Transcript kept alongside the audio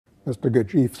Mr.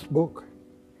 Gurdjieff's book,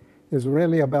 is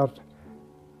really about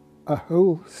a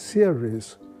whole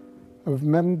series of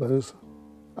members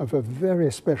of a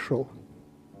very special,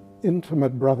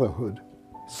 intimate brotherhood,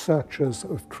 searchers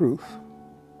of truth.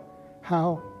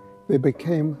 How they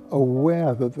became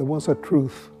aware that there was a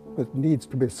truth that needs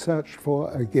to be searched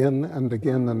for again and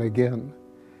again and again.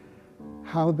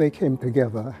 How they came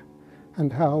together,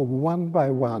 and how one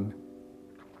by one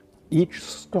each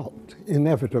stopped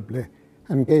inevitably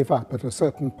and gave up at a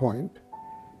certain point,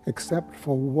 except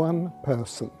for one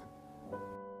person.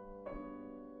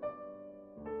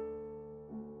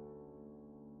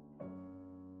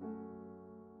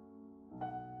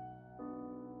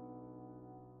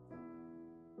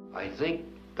 I think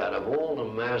that of all the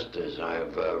masters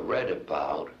I've read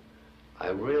about, I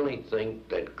really think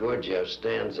that Gurdjieff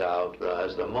stands out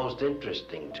as the most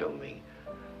interesting to me.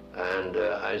 And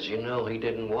as you know, he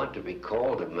didn't want to be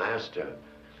called a master.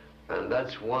 And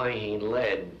that's why he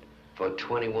led for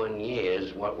 21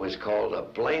 years what was called a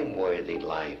blameworthy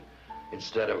life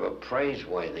instead of a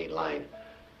praiseworthy life.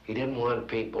 He didn't want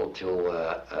people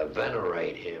to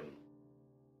venerate him.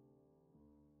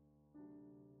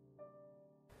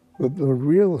 But the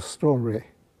real story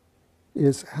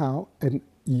is how an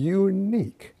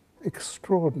unique,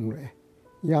 extraordinary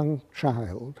young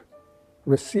child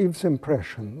receives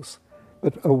impressions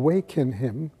that awaken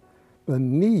him the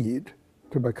need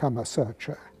to become a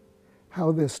searcher.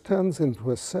 How this turns into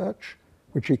a search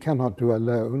which he cannot do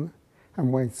alone,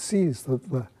 and when he sees that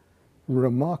the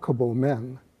remarkable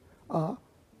men are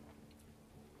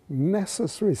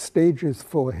necessary stages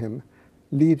for him,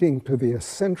 leading to the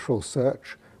essential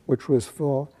search, which was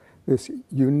for this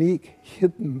unique,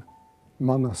 hidden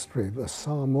monastery, the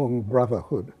Samung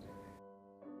Brotherhood.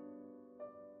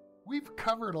 We've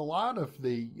covered a lot of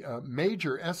the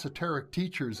major esoteric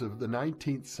teachers of the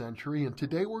 19th century, and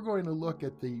today we're going to look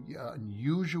at the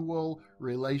unusual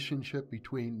relationship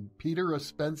between Peter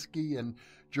Ouspensky and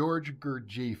George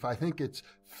Gurdjieff. I think it's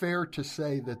fair to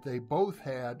say that they both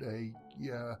had a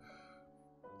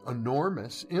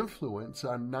enormous influence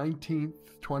on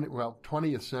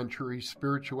 20th century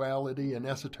spirituality and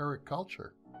esoteric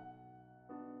culture.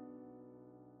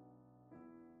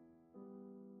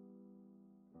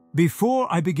 Before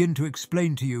I begin to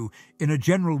explain to you in a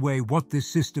general way what this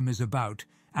system is about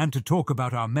and to talk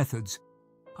about our methods,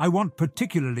 I want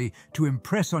particularly to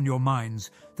impress on your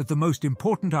minds that the most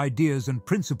important ideas and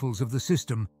principles of the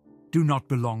system do not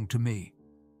belong to me.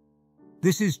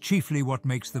 This is chiefly what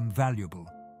makes them valuable,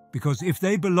 because if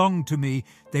they belonged to me,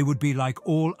 they would be like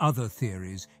all other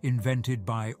theories invented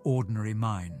by ordinary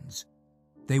minds.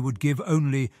 They would give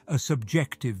only a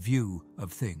subjective view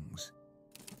of things.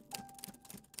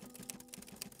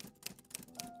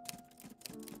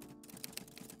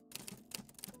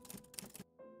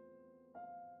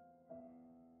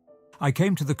 I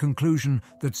came to the conclusion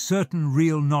that certain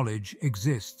real knowledge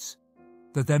exists,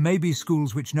 that there may be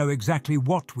schools which know exactly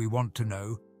what we want to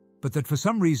know, but that for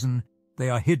some reason they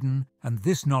are hidden and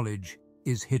this knowledge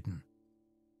is hidden.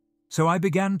 So I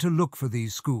began to look for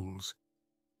these schools.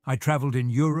 I travelled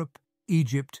in Europe,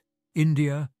 Egypt,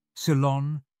 India,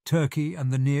 Ceylon, Turkey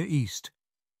and the Near East.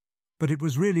 But it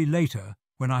was really later,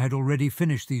 when I had already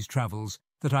finished these travels,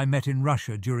 that I met in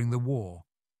Russia during the war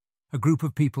a group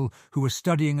of people who were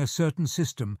studying a certain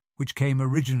system which came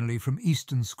originally from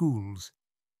Eastern schools.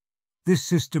 This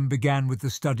system began with the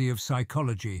study of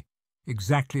psychology,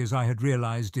 exactly as I had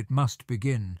realized it must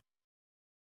begin.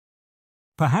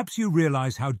 Perhaps you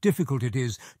realize how difficult it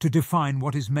is to define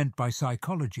what is meant by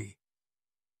psychology.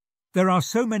 There are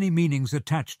so many meanings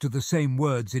attached to the same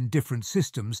words in different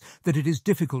systems that it is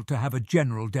difficult to have a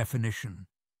general definition.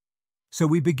 So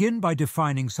we begin by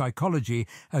defining psychology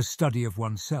as study of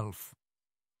oneself.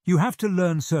 You have to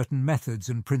learn certain methods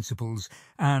and principles,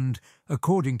 and,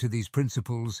 according to these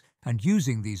principles and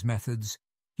using these methods,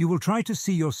 you will try to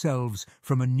see yourselves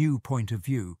from a new point of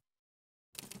view.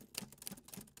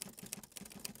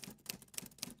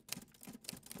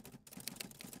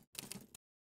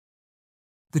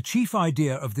 The chief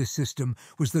idea of this system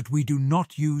was that we do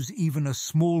not use even a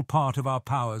small part of our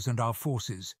powers and our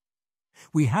forces.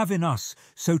 We have in us,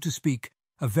 so to speak,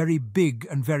 a very big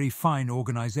and very fine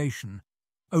organization,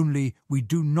 only we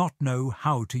do not know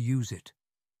how to use it.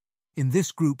 In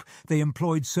this group, they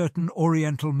employed certain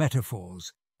Oriental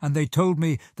metaphors, and they told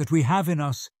me that we have in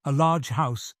us a large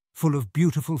house full of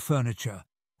beautiful furniture,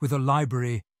 with a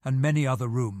library and many other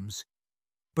rooms.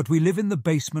 But we live in the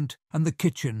basement and the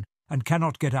kitchen and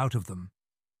cannot get out of them.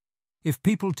 If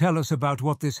people tell us about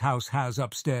what this house has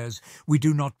upstairs, we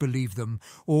do not believe them,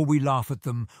 or we laugh at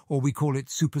them, or we call it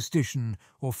superstition,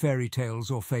 or fairy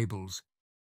tales, or fables.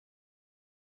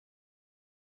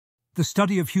 The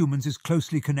study of humans is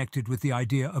closely connected with the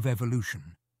idea of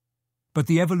evolution. But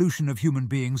the evolution of human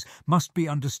beings must be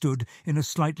understood in a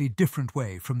slightly different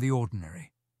way from the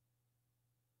ordinary.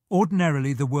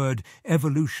 Ordinarily, the word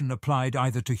evolution applied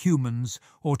either to humans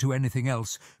or to anything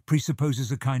else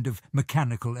presupposes a kind of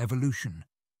mechanical evolution.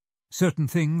 Certain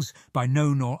things, by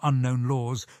known or unknown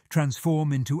laws,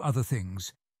 transform into other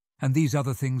things, and these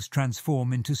other things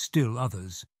transform into still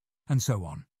others, and so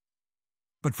on.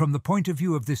 But from the point of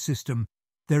view of this system,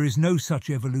 there is no such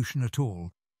evolution at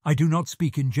all. I do not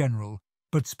speak in general,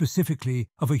 but specifically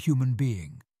of a human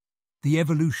being. The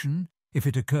evolution, if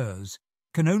it occurs,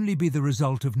 can only be the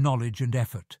result of knowledge and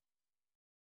effort.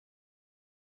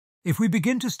 If we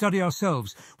begin to study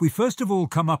ourselves, we first of all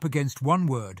come up against one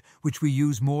word which we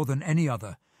use more than any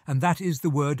other, and that is the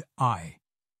word I.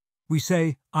 We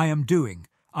say, I am doing,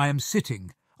 I am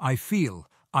sitting, I feel,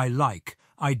 I like,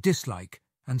 I dislike,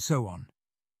 and so on.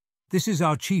 This is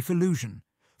our chief illusion,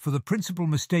 for the principal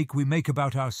mistake we make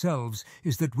about ourselves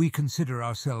is that we consider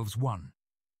ourselves one.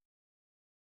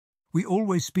 We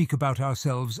always speak about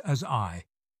ourselves as I,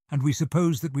 and we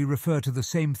suppose that we refer to the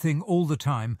same thing all the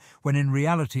time, when in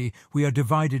reality we are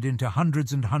divided into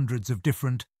hundreds and hundreds of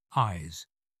different I's.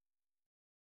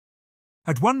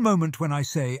 At one moment when I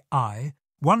say I,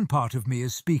 one part of me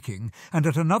is speaking, and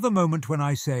at another moment when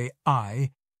I say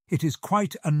I, it is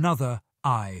quite another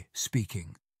I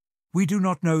speaking. We do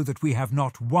not know that we have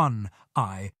not one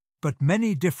I, but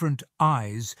many different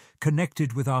I's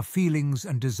connected with our feelings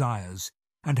and desires,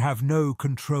 and have no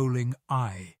controlling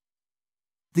I.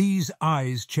 These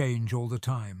I's change all the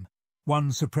time.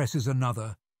 One suppresses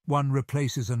another, one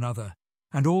replaces another,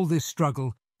 and all this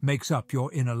struggle makes up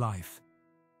your inner life.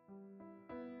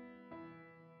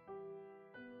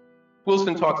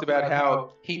 Wilson talks about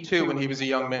how he too, when he was a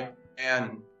young man,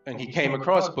 and he came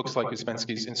across books like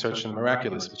Ouspensky's In Search of the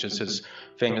Miraculous, which is his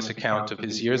famous account of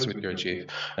his years with Gurdjieff,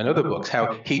 and other books,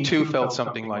 how he too felt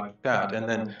something like that. And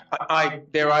then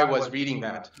there I was reading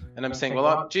that, and I'm saying, well,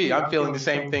 I'm feeling the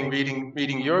same thing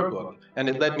reading your book. And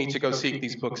it led me to go seek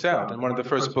these books out. And one of the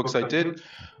first books I did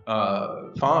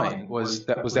find was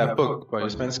that book by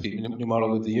Ouspensky, New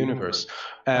Model of the Universe.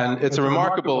 And it's a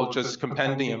remarkable just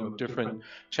compendium of different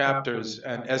chapters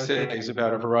and essays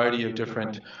about a variety of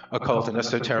different occult and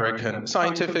esoteric and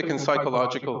scientific and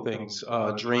psychological things,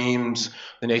 dreams,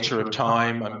 the nature of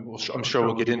time. I'm sure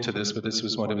we'll get into this, but this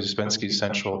was one of Ouspensky's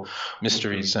central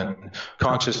mysteries, and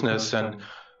consciousness, and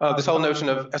this whole notion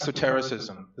of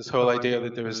esotericism, this whole idea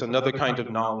that there is another kind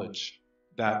of knowledge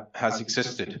that has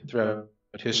existed throughout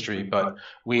history, but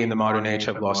we in the modern age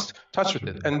have lost touch with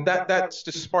it. And that's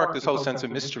just sparked this whole sense of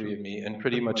mystery in me, and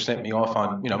pretty much sent me off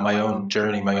on, my own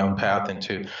journey, my own path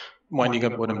into winding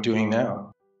up what I'm doing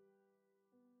now.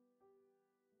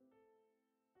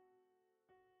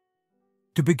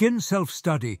 To begin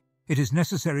self-study, it is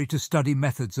necessary to study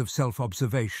methods of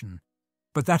self-observation,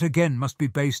 but that again must be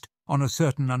based on a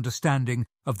certain understanding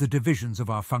of the divisions of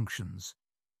our functions.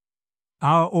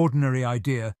 Our ordinary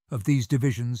idea of these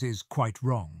divisions is quite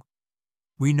wrong.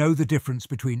 We know the difference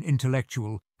between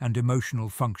intellectual and emotional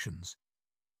functions.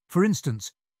 For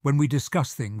instance, when we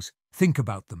discuss things, think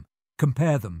about them,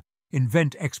 compare them,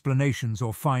 invent explanations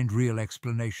or find real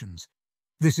explanations,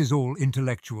 this is all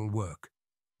intellectual work,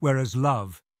 whereas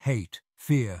love, hate,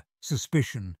 fear,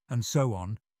 suspicion, and so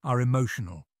on are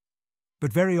emotional.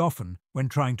 But very often, when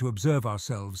trying to observe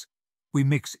ourselves, we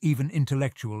mix even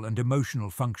intellectual and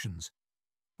emotional functions.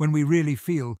 When we really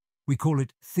feel, we call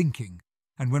it thinking,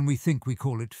 and when we think, we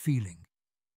call it feeling.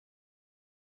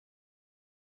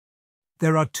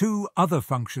 There are two other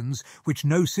functions which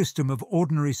no system of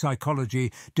ordinary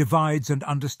psychology divides and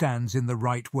understands in the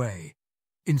right way: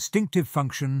 instinctive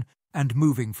function and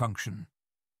moving function.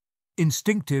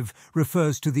 Instinctive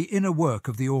refers to the inner work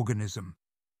of the organism: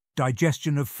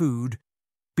 digestion of food,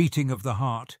 beating of the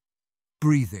heart,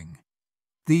 breathing.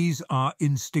 These are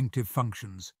instinctive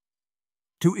functions.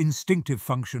 To instinctive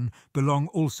function belong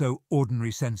also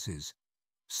ordinary senses: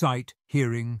 sight,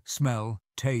 hearing, smell,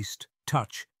 taste,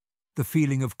 touch, the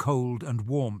feeling of cold and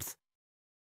warmth.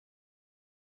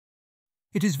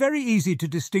 It is very easy to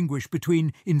distinguish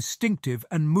between instinctive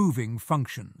and moving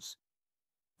functions.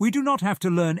 We do not have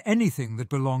to learn anything that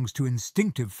belongs to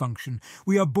instinctive function.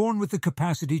 We are born with the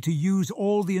capacity to use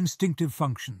all the instinctive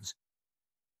functions.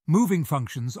 Moving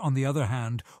functions, on the other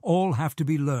hand, all have to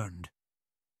be learned.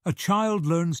 A child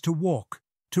learns to walk,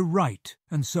 to write,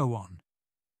 and so on.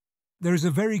 There is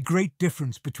a very great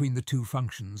difference between the two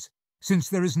functions, since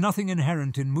there is nothing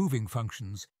inherent in moving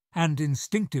functions, and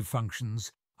instinctive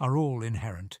functions are all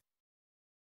inherent.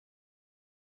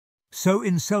 So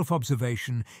in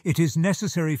self-observation, it is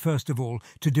necessary first of all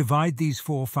to divide these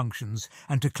four functions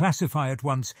and to classify at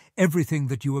once everything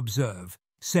that you observe,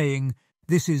 saying,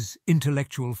 this is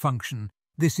intellectual function,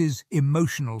 this is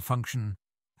emotional function,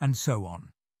 and so on.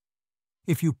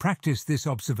 If you practice this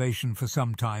observation for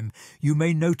some time, you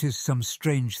may notice some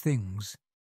strange things.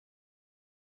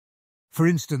 For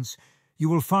instance, you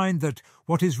will find that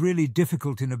what is really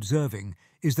difficult in observing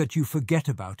is that you forget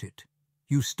about it.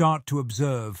 You start to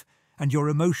observe, and your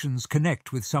emotions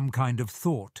connect with some kind of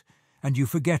thought, and you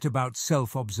forget about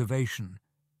self-observation.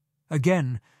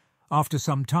 Again, after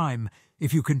some time,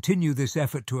 if you continue this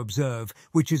effort to observe,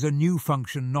 which is a new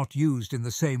function not used in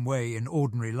the same way in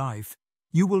ordinary life,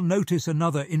 you will notice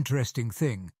another interesting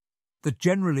thing, that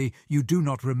generally you do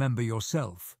not remember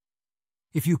yourself.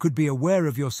 If you could be aware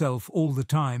of yourself all the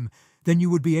time, then you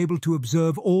would be able to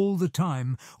observe all the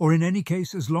time, or in any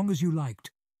case as long as you liked.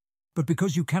 But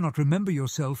because you cannot remember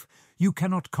yourself, you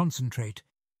cannot concentrate,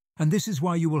 and this is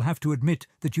why you will have to admit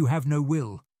that you have no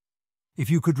will. If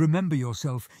you could remember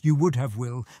yourself, you would have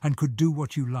will and could do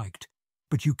what you liked.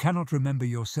 But you cannot remember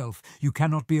yourself, you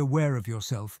cannot be aware of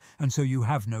yourself, and so you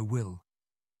have no will.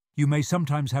 You may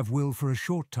sometimes have will for a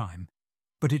short time,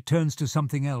 but it turns to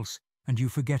something else and you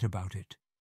forget about it.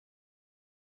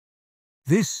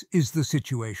 This is the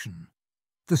situation,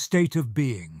 the state of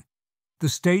being, the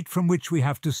state from which we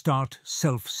have to start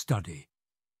self-study.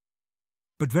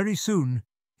 But very soon,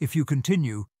 if you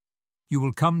continue, you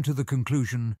will come to the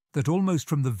conclusion that almost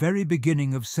from the very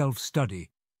beginning of self-study,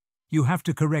 you have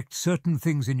to correct certain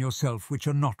things in yourself which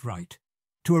are not right,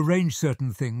 to arrange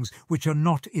certain things which are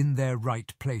not in their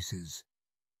right places.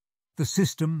 The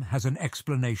system has an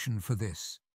explanation for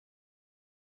this.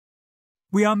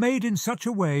 We are made in such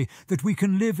a way that we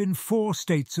can live in 4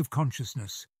 states of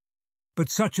consciousness, but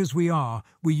such as we are,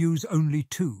 we use only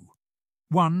 2.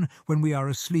 One when we are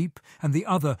asleep, and the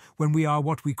other when we are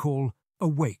what we call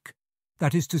awake,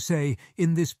 that is to say,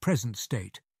 in this present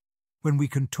state, when we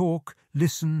can talk,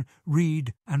 listen,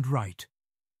 read, and write.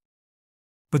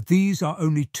 But these are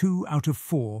only 2 out of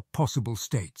 4 possible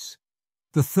states.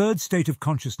 The third state of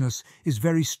consciousness is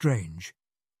very strange.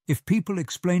 If people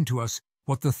explain to us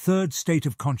what the third state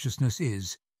of consciousness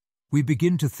is, we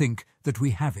begin to think that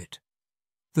we have it.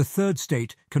 The third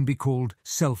state can be called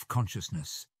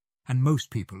self-consciousness, and most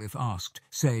people, if asked,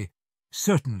 say,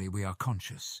 certainly we are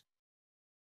conscious.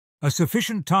 A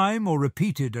sufficient time or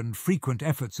repeated and frequent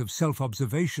efforts of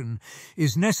self-observation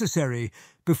is necessary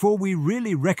before we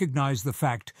really recognize the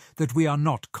fact that we are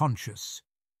not conscious,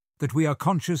 that we are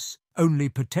conscious only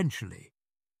potentially.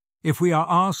 If we are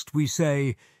asked, we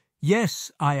say,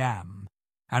 yes, I am,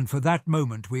 and for that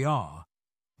moment we are,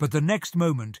 but the next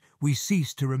moment we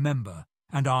cease to remember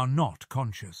and are not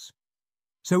conscious.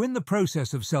 So in the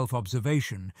process of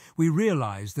self-observation, we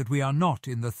realize that we are not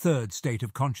in the third state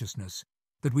of consciousness,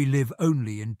 that we live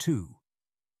only in 2.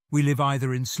 We live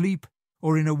either in sleep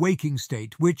or in a waking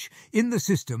state, which, in the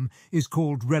system, is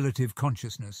called relative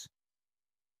consciousness.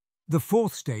 The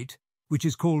fourth state, which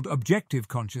is called objective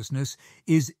consciousness,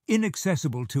 is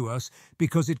inaccessible to us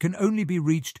because it can only be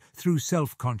reached through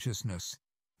self-consciousness,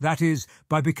 that is,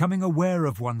 by becoming aware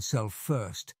of oneself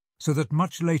first, so that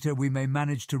much later we may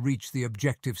manage to reach the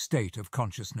objective state of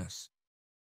consciousness.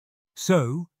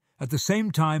 So, at the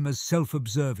same time as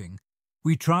self-observing,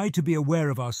 we try to be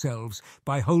aware of ourselves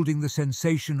by holding the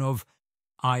sensation of,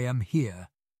 I am here,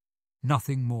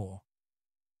 nothing more.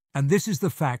 And this is the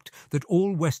fact that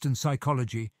all Western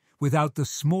psychology, without the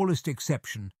smallest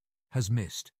exception, has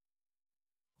missed.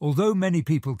 Although many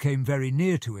people came very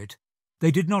near to it,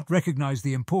 they did not recognize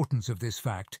the importance of this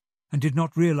fact and did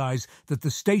not realize that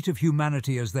the state of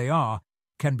humanity as they are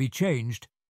can be changed,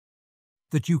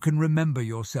 that you can remember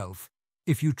yourself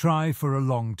if you try for a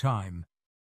long time.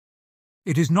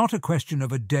 It is not a question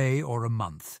of a day or a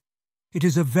month. It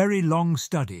is a very long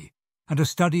study, and a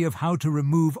study of how to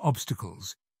remove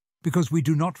obstacles, because we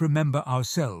do not remember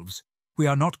ourselves, we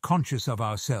are not conscious of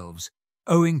ourselves,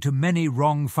 owing to many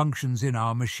wrong functions in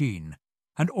our machine,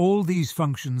 and all these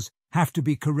functions have to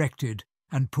be corrected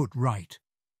and put right.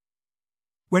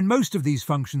 When most of these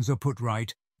functions are put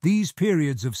right, these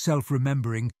periods of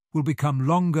self-remembering will become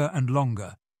longer and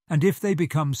longer, and if they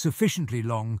become sufficiently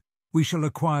long, we shall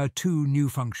acquire 2 new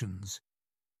functions.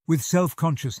 With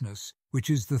self-consciousness, which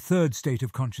is the third state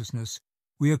of consciousness,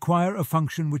 we acquire a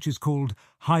function which is called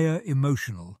higher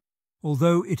emotional,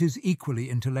 although it is equally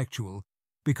intellectual,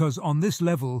 because on this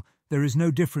level there is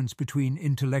no difference between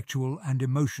intellectual and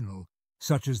emotional,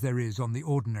 such as there is on the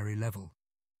ordinary level.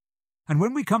 And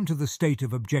when we come to the state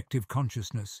of objective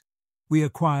consciousness, we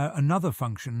acquire another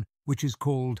function which is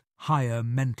called higher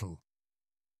mental.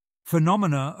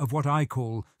 Phenomena of what I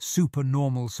call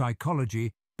supernormal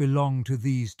psychology belong to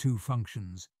these two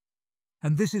functions.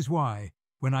 And this is why,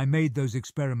 when I made those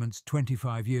experiments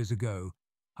 25 years ago,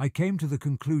 I came to the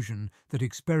conclusion that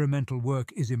experimental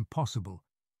work is impossible,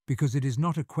 because it is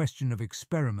not a question of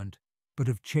experiment, but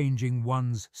of changing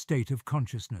one's state of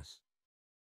consciousness.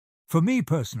 For me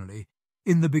personally,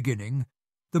 in the beginning,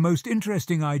 the most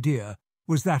interesting idea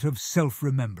was that of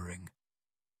self-remembering.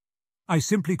 I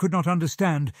simply could not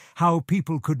understand how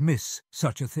people could miss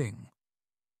such a thing.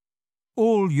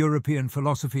 All European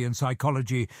philosophy and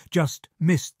psychology just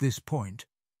missed this point.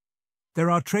 There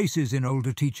are traces in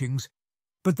older teachings,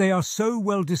 but they are so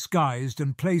well disguised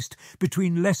and placed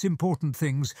between less important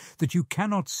things that you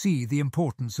cannot see the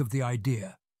importance of the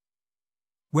idea.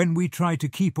 When we try to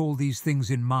keep all these things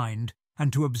in mind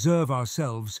and to observe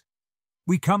ourselves,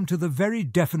 we come to the very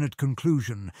definite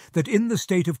conclusion that in the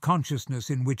state of consciousness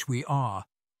in which we are,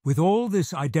 with all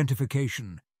this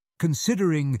identification,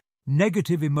 considering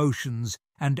negative emotions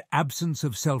and absence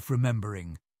of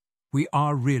self-remembering, we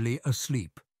are really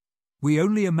asleep. We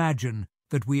only imagine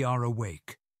that we are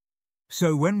awake.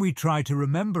 So when we try to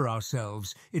remember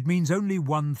ourselves, it means only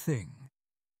one thing.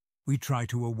 We try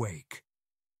to awake.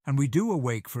 And we do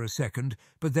awake for a second,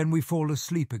 but then we fall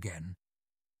asleep again.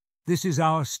 This is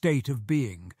our state of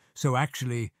being, so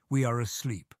actually we are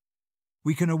asleep.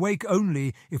 We can awake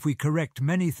only if we correct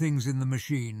many things in the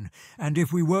machine, and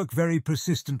if we work very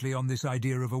persistently on this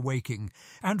idea of awaking,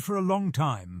 and for a long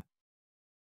time.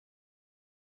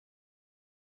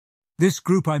 This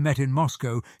group I met in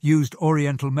Moscow used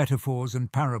Oriental metaphors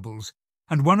and parables,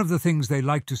 and one of the things they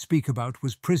liked to speak about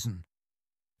was prison.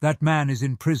 That man is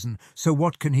in prison, so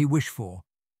what can he wish for?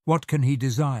 What can he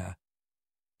desire?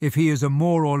 If he is a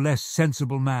more or less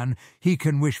sensible man, he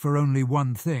can wish for only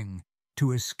one thing,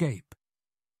 to escape.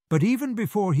 But even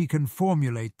before he can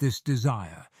formulate this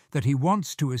desire, that he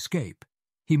wants to escape,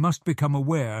 he must become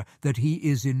aware that he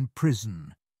is in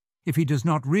prison. If he does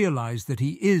not realize that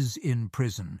he is in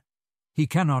prison, he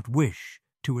cannot wish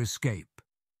to escape.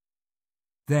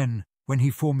 Then, when he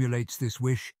formulates this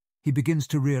wish, he begins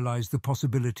to realize the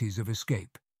possibilities of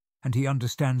escape, and he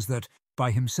understands that, by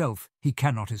himself, he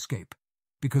cannot escape,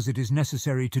 because it is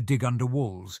necessary to dig under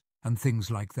walls and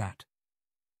things like that.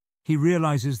 He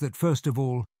realizes that, first of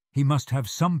all, he must have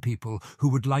some people who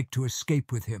would like to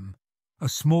escape with him, a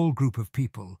small group of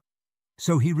people.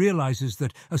 So he realizes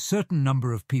that a certain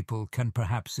number of people can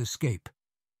perhaps escape.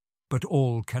 But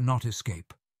all cannot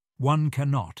escape. One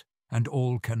cannot, and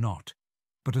all cannot.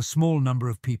 But a small number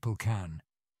of people can.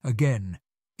 Again,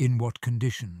 in what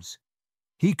conditions?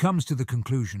 He comes to the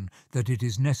conclusion that it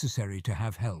is necessary to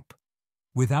have help.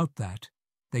 Without that,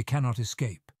 they cannot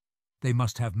escape. They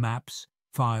must have maps,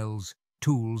 files,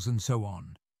 tools, and so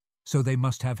on. So they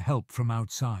must have help from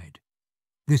outside.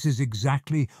 This is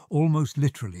exactly, almost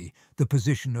literally, the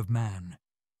position of man.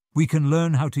 We can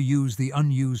learn how to use the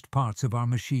unused parts of our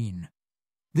machine.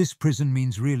 This prison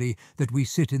means really that we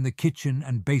sit in the kitchen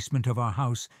and basement of our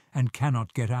house and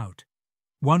cannot get out.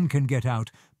 One can get out,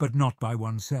 but not by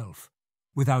oneself.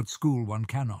 Without school, one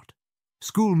cannot.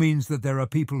 School means that there are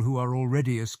people who are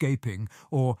already escaping,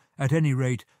 or, at any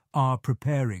rate, are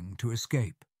preparing to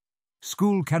escape.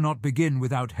 School cannot begin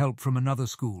without help from another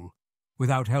school,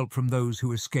 without help from those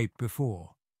who escaped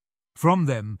before. From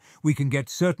them, we can get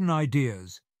certain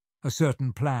ideas, a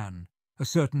certain plan, a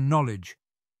certain knowledge.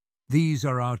 These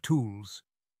are our tools.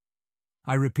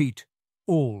 I repeat,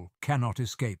 all cannot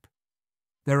escape.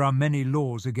 There are many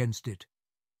laws against it.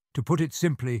 To put it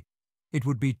simply, it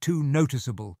would be too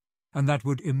noticeable, and that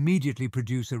would immediately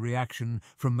produce a reaction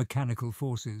from mechanical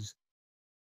forces.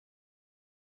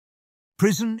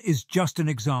 Prison is just an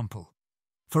example.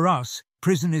 For us,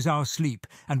 prison is our sleep,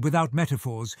 and without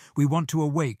metaphors, we want to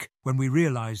awake when we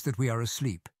realize that we are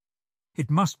asleep. It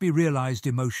must be realized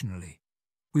emotionally.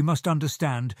 We must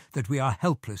understand that we are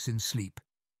helpless in sleep.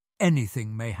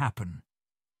 Anything may happen.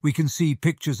 We can see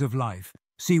pictures of life,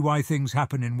 see why things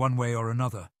happen in one way or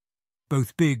another,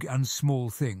 both big and small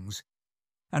things,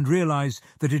 and realize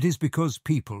that it is because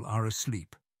people are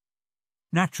asleep.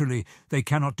 Naturally, they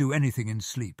cannot do anything in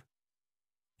sleep.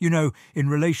 You know, in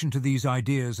relation to these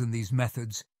ideas and these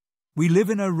methods, we live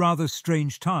in a rather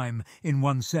strange time, in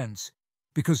one sense,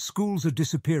 because schools are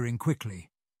disappearing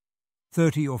quickly.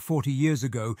 30 or 40 years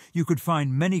ago, you could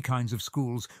find many kinds of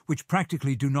schools which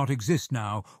practically do not exist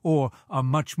now, or are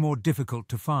much more difficult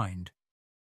to find.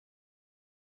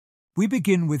 We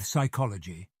begin with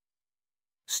psychology.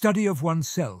 Study of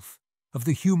oneself, of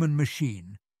the human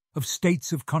machine, of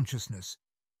states of consciousness,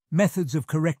 methods of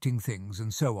correcting things,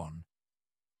 and so on.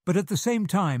 But at the same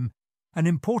time, an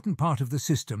important part of the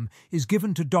system is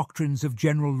given to doctrines of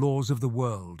general laws of the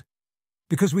world,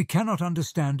 because we cannot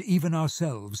understand even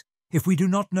ourselves if we do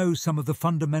not know some of the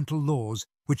fundamental laws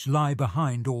which lie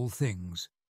behind all things.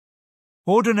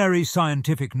 Ordinary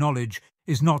scientific knowledge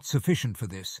is not sufficient for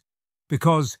this,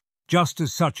 because, just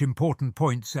as such important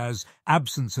points as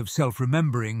absence of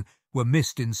self-remembering were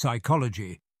missed in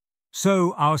psychology,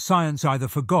 so our science either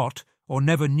forgot or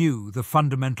never knew the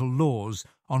fundamental laws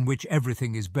on which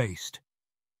everything is based.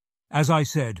 As I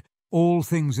said, all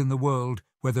things in the world,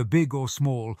 whether big or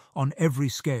small, on every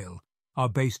scale, are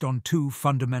based on two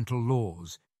fundamental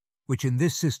laws, which in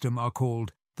this system are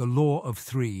called the law of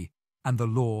three and the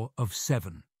law of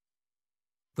seven.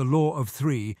 The law of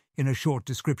three, in a short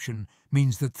description,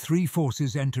 means that three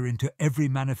forces enter into every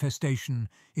manifestation,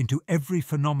 into every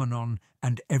phenomenon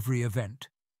and every event.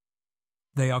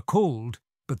 They are called,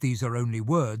 but these are only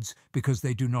words because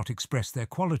they do not express their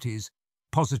qualities,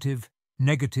 positive,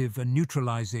 negative and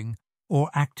neutralizing, or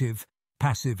active,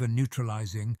 passive and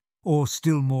neutralizing, or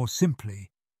still more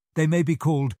simply, they may be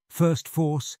called first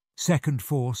force, second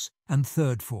force, and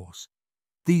third force.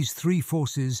 These three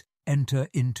forces enter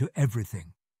into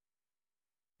everything.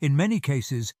 In many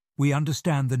cases, we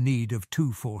understand the need of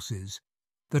two forces,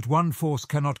 that one force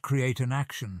cannot create an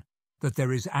action, that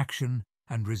there is action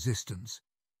and resistance.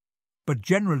 But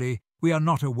generally, we are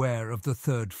not aware of the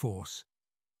third force.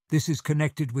 This is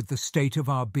connected with the state of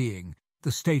our being,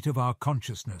 the state of our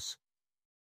consciousness.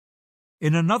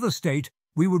 In another state,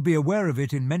 we would be aware of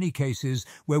it in many cases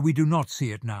where we do not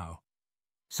see it now.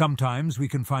 Sometimes we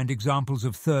can find examples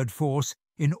of third force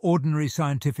in ordinary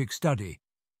scientific study.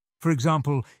 For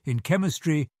example, in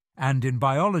chemistry and in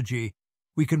biology,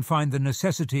 we can find the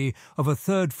necessity of a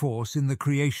third force in the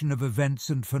creation of events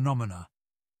and phenomena.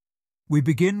 We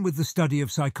begin with the study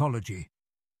of psychology.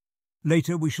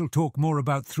 Later we shall talk more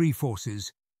about three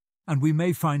forces, and we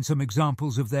may find some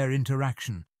examples of their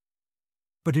interaction.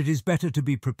 But it is better to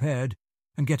be prepared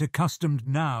and get accustomed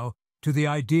now to the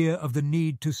idea of the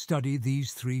need to study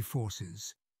these three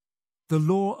forces. The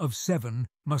law of seven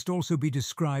must also be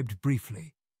described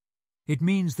briefly. It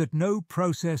means that no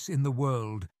process in the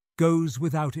world goes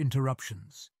without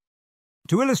interruptions.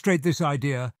 To illustrate this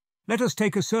idea, let us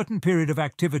take a certain period of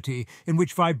activity in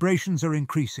which vibrations are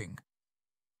increasing.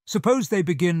 Suppose they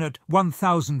begin at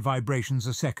 1,000 vibrations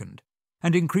a second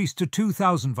and increase to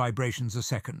 2,000 vibrations a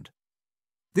second.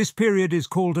 This period is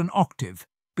called an octave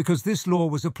because this law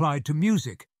was applied to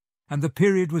music, and the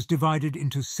period was divided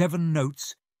into 7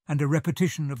 notes and a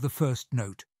repetition of the first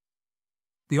note.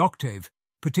 The octave,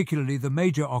 particularly the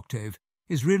major octave,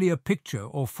 is really a picture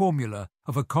or formula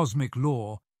of a cosmic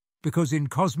law, because in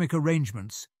cosmic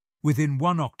arrangements, within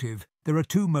one octave, there are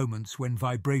 2 moments when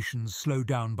vibrations slow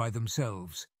down by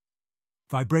themselves.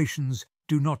 Vibrations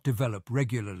do not develop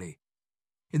regularly.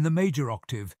 In the major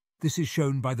octave, this is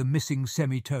shown by the missing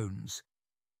semitones.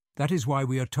 That is why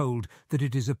we are told that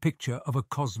it is a picture of a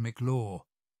cosmic law.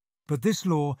 But this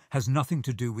law has nothing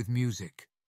to do with music.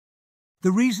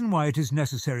 The reason why it is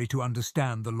necessary to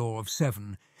understand the law of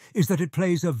seven is that it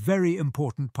plays a very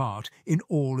important part in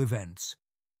all events.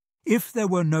 If there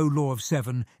were no law of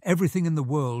seven, everything in the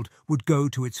world would go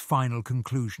to its final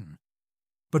conclusion.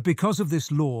 But because of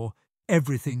this law,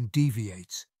 everything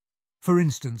deviates. For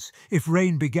instance, if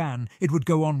rain began, it would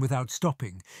go on without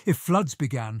stopping. If floods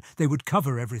began, they would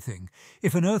cover everything.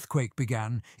 If an earthquake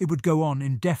began, it would go on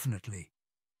indefinitely.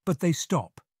 But they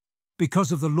stop.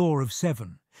 Because of the law of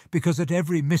seven, because at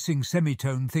every missing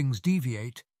semitone things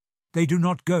deviate, they do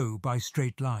not go by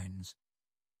straight lines.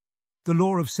 The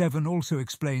law of seven also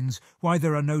explains why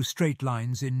there are no straight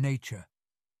lines in nature.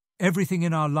 Everything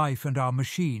in our life and our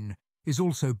machine is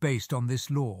also based on this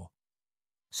law.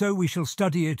 So we shall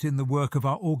study it in the work of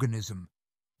our organism,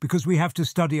 because we have to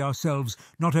study ourselves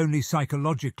not only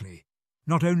psychologically,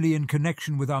 not only in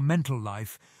connection with our mental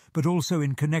life, but also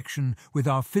in connection with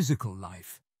our physical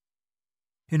life.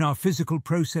 In our physical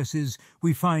processes,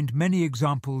 we find many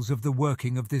examples of the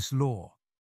working of this law.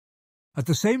 At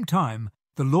the same time,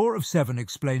 the law of seven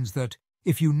explains that,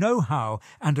 if you know how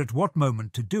and at what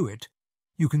moment to do it,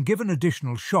 you can give an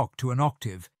additional shock to an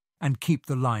octave and keep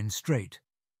the line straight.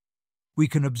 We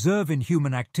can observe in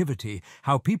human activity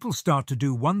how people start to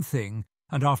do one thing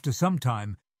and after some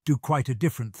time do quite a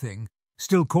different thing,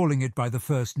 still calling it by the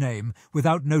first name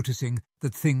without noticing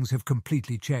that things have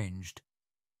completely changed.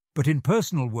 But in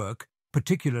personal work,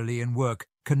 particularly in work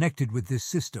connected with this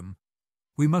system,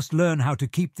 we must learn how to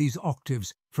keep these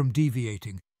octaves from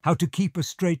deviating, how to keep a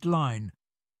straight line.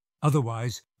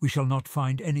 Otherwise, we shall not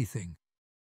find anything.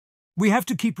 We have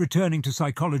to keep returning to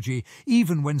psychology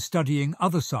even when studying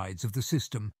other sides of the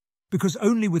system, because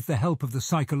only with the help of the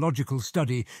psychological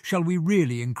study shall we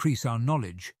really increase our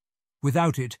knowledge.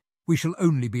 Without it, we shall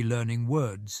only be learning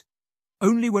words.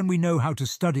 Only when we know how to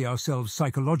study ourselves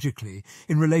psychologically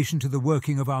in relation to the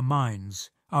working of our minds,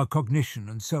 our cognition,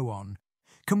 and so on,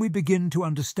 can we begin to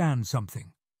understand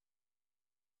something.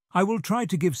 I will try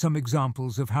to give some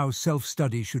examples of how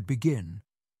self-study should begin.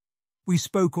 We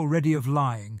spoke already of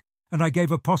lying, and I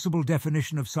gave a possible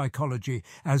definition of psychology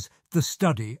as the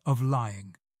study of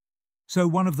lying. So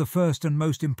one of the first and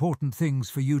most important things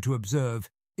for you to observe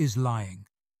is lying.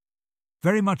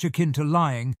 Very much akin to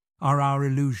lying are our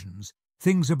illusions,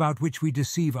 things about which we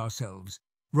deceive ourselves,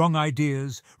 wrong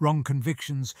ideas, wrong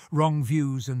convictions, wrong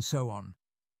views, and so on.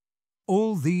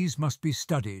 All these must be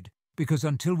studied, because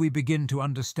until we begin to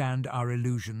understand our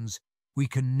illusions, we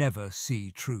can never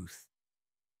see truth.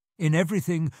 In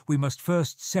everything, we must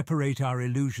first separate our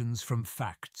illusions from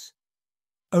facts.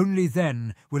 Only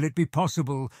then will it be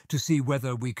possible to see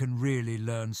whether we can really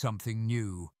learn something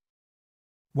new.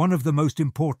 One of the most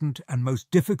important and most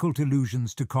difficult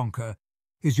illusions to conquer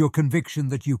is your conviction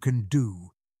that you can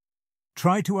do.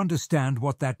 Try to understand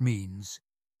what that means.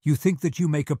 You think that you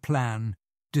make a plan,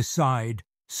 decide,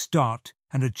 start,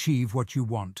 and achieve what you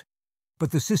want.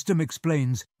 But the system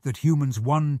explains that humans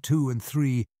 1, 2, and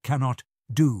 3 cannot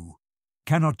do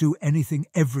anything,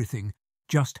 everything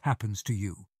just happens to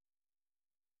you.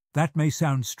 That may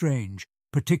sound strange,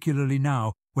 particularly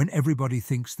now when everybody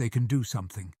thinks they can do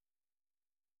something.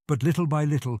 But little by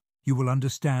little, you will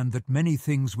understand that many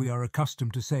things we are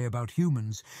accustomed to say about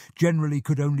humans generally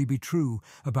could only be true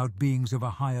about beings of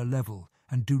a higher level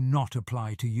and do not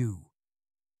apply to you.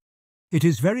 It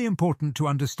is very important to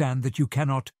understand that you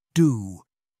cannot do,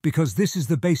 because this is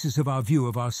the basis of our view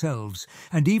of ourselves,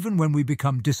 and even when we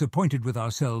become disappointed with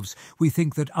ourselves, we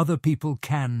think that other people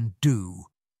can do.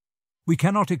 We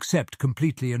cannot accept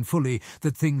completely and fully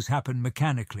that things happen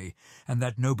mechanically and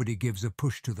that nobody gives a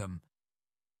push to them.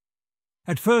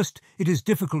 At first, it is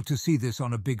difficult to see this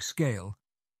on a big scale,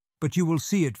 but you will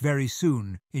see it very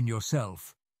soon in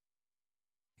yourself.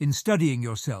 In studying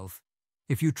yourself,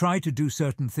 if you try to do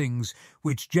certain things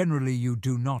which generally you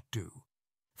do not do,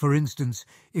 for instance,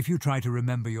 if you try to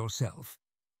remember yourself,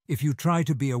 if you try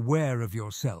to be aware of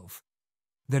yourself,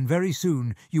 then very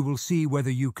soon you will see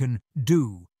whether you can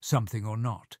do something or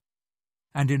not.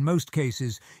 And in most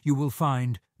cases, you will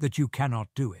find that you cannot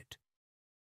do it.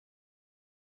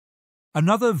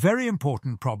 Another very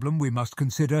important problem we must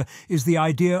consider is the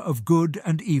idea of good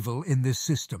and evil in this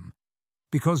system,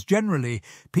 because generally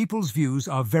people's views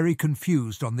are very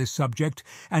confused on this subject,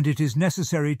 and it is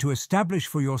necessary to establish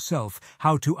for yourself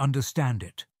how to understand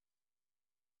it.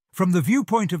 From the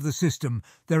viewpoint of the system,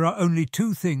 there are only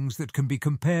two things that can be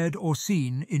compared or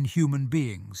seen in human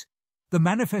beings: the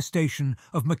manifestation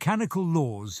of mechanical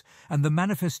laws and the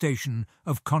manifestation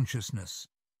of consciousness.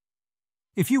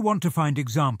 If you want to find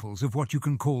examples of what you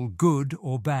can call good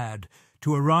or bad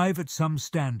to arrive at some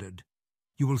standard,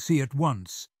 you will see at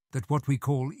once that what we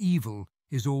call evil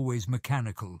is always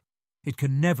mechanical. It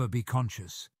can never be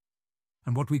conscious.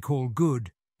 And what we call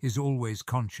good is always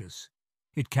conscious.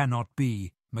 It cannot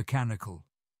be mechanical.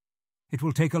 It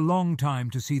will take a long time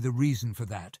to see the reason for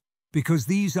that, because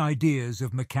these ideas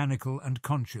of mechanical and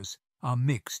conscious are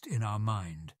mixed in our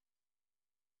mind.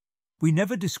 We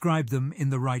never describe them in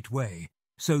the right way,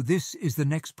 so this is the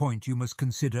next point you must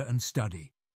consider and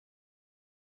study.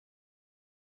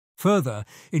 Further,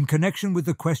 in connection with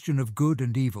the question of good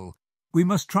and evil, we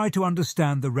must try to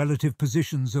understand the relative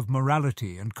positions of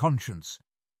morality and conscience.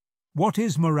 What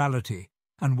is morality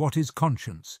and what is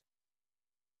conscience?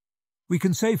 We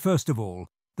can say, first of all,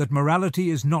 that morality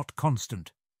is not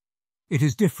constant. It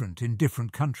is different in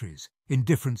different countries, in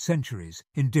different centuries,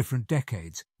 in different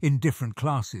decades, in different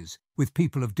classes, with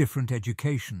people of different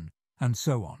education, and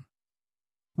so on.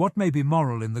 What may be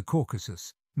moral in the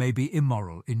Caucasus may be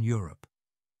immoral in Europe.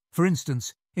 For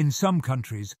instance, in some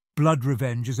countries, blood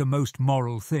revenge is a most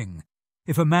moral thing.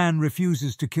 If a man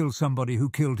refuses to kill somebody who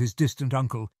killed his distant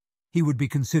uncle, he would be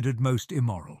considered most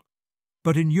immoral.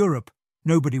 But in Europe,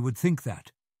 nobody would think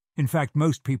that. In fact,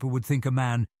 most people would think a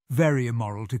man very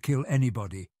immoral to kill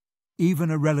anybody, even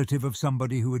a relative of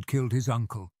somebody who had killed his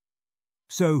uncle.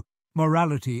 So,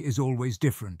 morality is always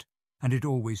different, and it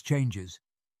always changes.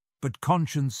 But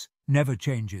conscience never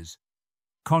changes.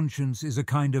 Conscience is a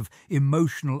kind of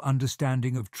emotional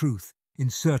understanding of truth in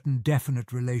certain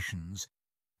definite relations,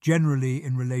 generally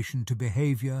in relation to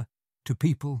behavior, to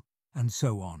people, and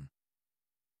so on.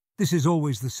 This is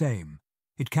always the same.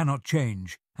 It cannot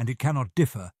change, and it cannot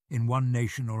differ in one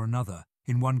nation or another,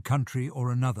 in one country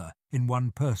or another, in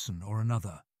one person or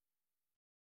another.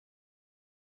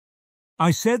 I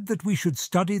said that we should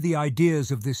study the ideas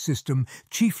of this system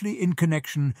chiefly in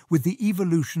connection with the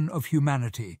evolution of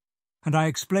humanity, and I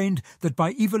explained that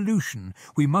by evolution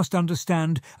we must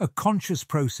understand a conscious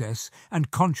process and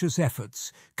conscious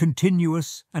efforts,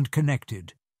 continuous and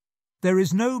connected. There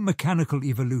is no mechanical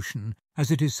evolution as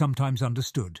it is sometimes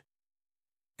understood.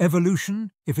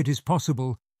 Evolution, if it is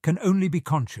possible, can only be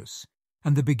conscious,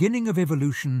 and the beginning of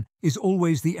evolution is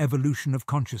always the evolution of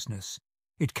consciousness.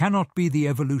 It cannot be the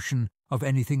evolution of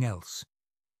anything else.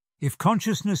 If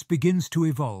consciousness begins to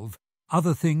evolve,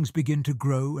 other things begin to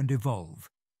grow and evolve.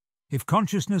 If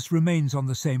consciousness remains on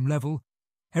the same level,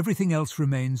 everything else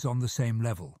remains on the same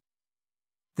level.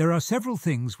 There are several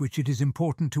things which it is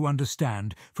important to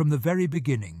understand from the very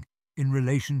beginning in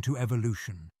relation to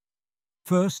evolution.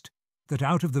 First, that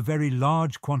out of the very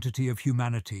large quantity of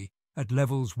humanity at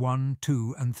levels 1,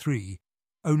 2, and 3,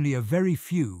 only a very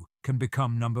few can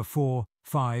become number 4,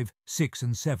 5, 6,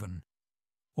 and 7,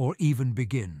 or even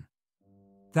begin.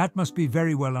 That must be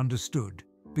very well understood,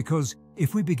 because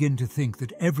if we begin to think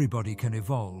that everybody can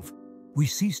evolve, we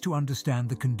cease to understand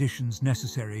the conditions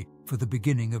necessary for the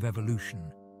beginning of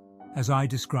evolution, as I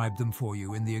described them for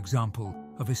you in the example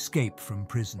of escape from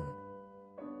prison.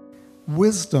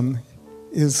 Wisdom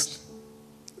is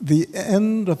the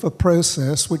end of a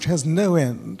process which has no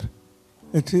end.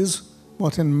 It is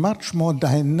what in much more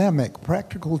dynamic,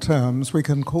 practical terms we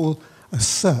can call a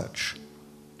search.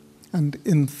 And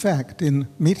in fact, in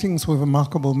meetings with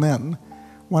remarkable men,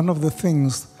 one of the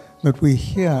things that we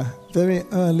hear very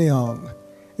early on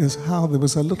is how there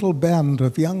was a little band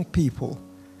of young people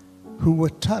who were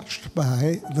touched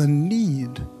by the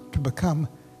need to become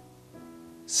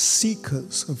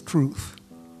seekers of truth.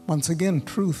 Once again,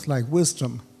 truth, like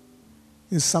wisdom,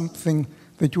 is something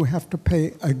that you have to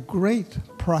pay a great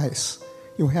price.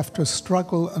 You have to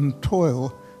struggle and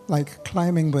toil like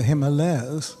climbing the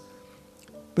Himalayas,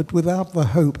 but without the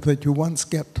hope that you once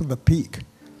get to the peak.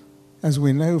 As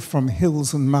we know from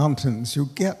hills and mountains, you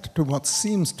get to what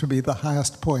seems to be the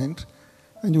highest point,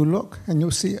 and you look and you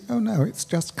see, oh no, it's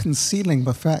just concealing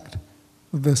the fact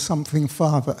that there's something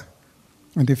farther.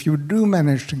 And if you do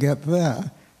manage to get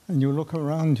there, and you look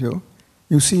around you,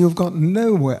 you see you've got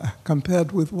nowhere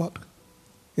compared with what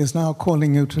is now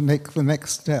calling you to make the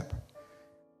next step.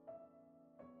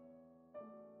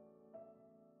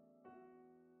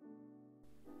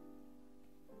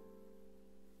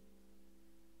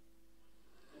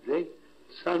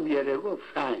 Some year ago,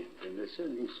 found in the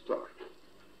selling store,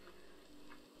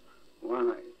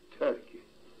 one turkey,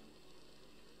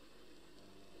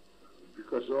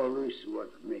 because always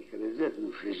what make a reserve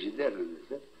in frigidaire and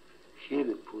reserve, here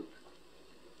they put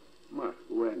mark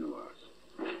when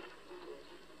was.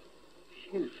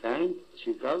 Here found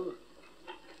Chicago,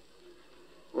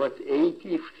 what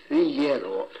 83 years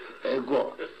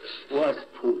ago was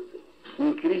put.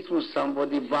 In Christmas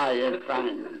somebody buy and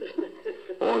find it.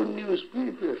 All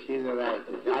newspapers here write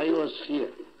it. I was here.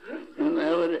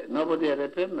 Nobody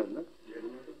remember, no?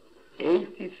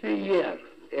 83 years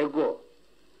ago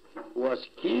was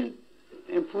killed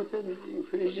and put in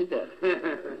frigidaire.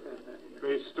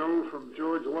 They stole from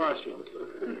George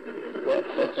Washington.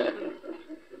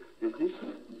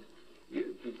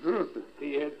 The truth.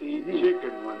 He had to eat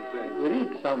chicken one time.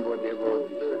 Read somebody about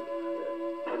this.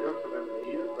 I don't remember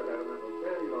the year, but I remember a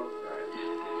very long time.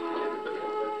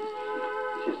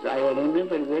 Yes, I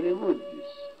remember very good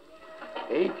this.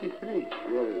 83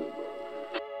 years ago.